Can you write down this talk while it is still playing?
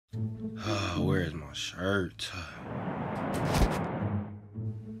Where is my shirt?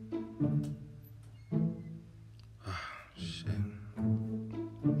 Shit.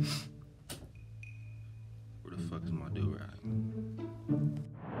 Where the fuck is my do-rag?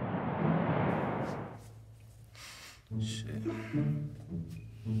 Shit.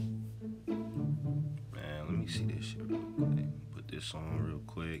 Man, let me see this shit real quick. Put this on real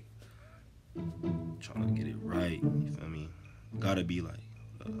quick. Trying to get it right, you feel me? Gotta be like,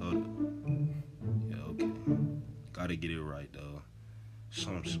 hold up. Yeah, okay. Gotta get it right, though.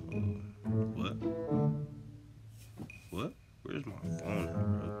 Some what? What? Where's my phone at,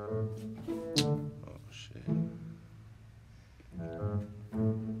 bro? Oh, shit.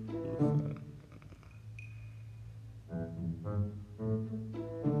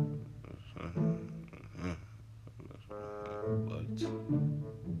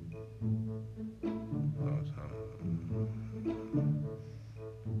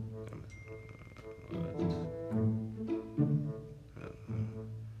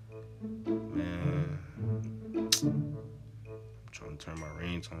 Man, I'm trying to turn my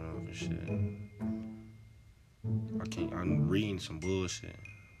ringtone off and shit. I'm reading some bullshit.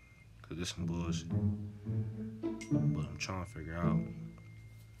 Cause it's some bullshit. But I'm trying to figure out.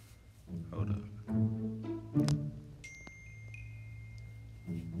 Hold up.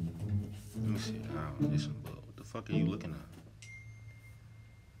 Let me see how. This some bull. What the fuck are you looking at?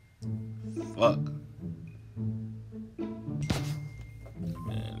 Fuck.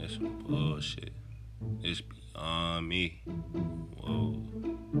 Man, this some bullshit. It's beyond me. Whoa.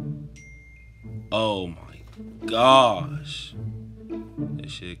 Oh my gosh.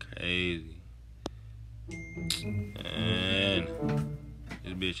 This shit crazy. Man,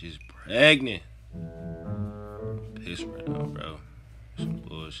 this bitch is pregnant. I'm pissed right now, bro. Some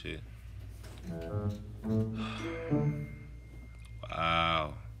bullshit.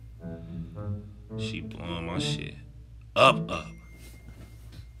 Wow. She blowing my shit up.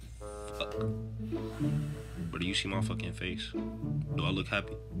 Fuck. But do you see my fucking face? Do I look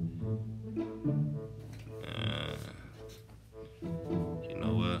happy? You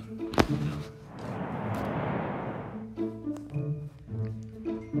know what?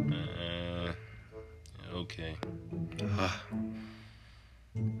 Okay.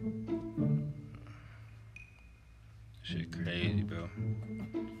 Shit crazy, bro.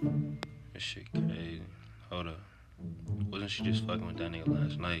 This shit crazy. Hold up. Wasn't she just fucking with that nigga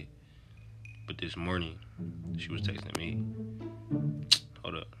last night? But this morning, she was texting me.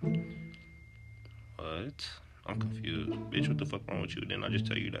 Hold up. What? I'm confused. Bitch, what the fuck wrong with you? Didn't I just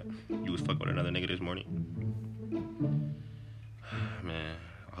tell you that you was fucking with another nigga this morning? Man,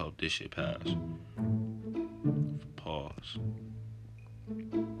 I hope this shit pass. Pause.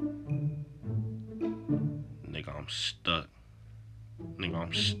 Nigga, I'm stuck.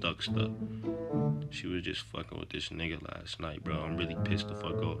 Stuck. She was just fucking with this nigga last night, bro. I'm really pissed the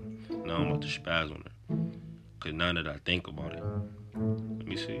fuck off. Now I'm about to spaz on her. Cause now that I think about it. Let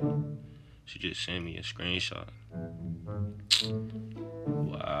me see. She just sent me a screenshot.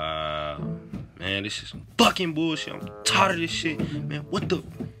 Wow. Man, this is some fucking bullshit. I'm tired of this shit. Man, what the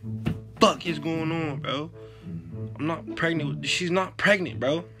fuck is going on, bro? I'm not pregnant. She's not pregnant,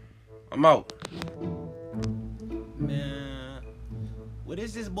 bro. I'm out. Man, what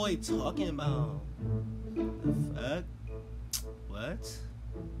is this boy talking about? The fuck? What?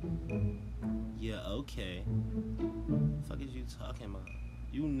 Yeah, okay. The fuck is you talking about?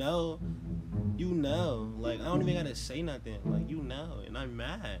 You know. Like, I don't even gotta say nothing. Like, you know, and I'm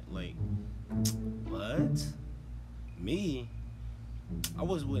mad. Like, what? Me? I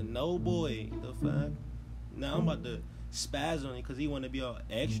was with no boy. The fuck? Now I'm about to spaz on it because he want to be all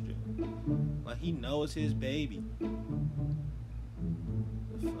extra. Like, he knows his baby.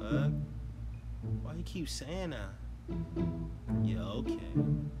 The fuck? Why he keep saying that? Yeah, okay.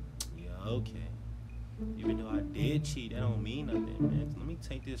 Even though I did cheat, that don't mean nothing, man. Let me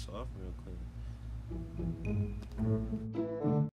take this off real quick.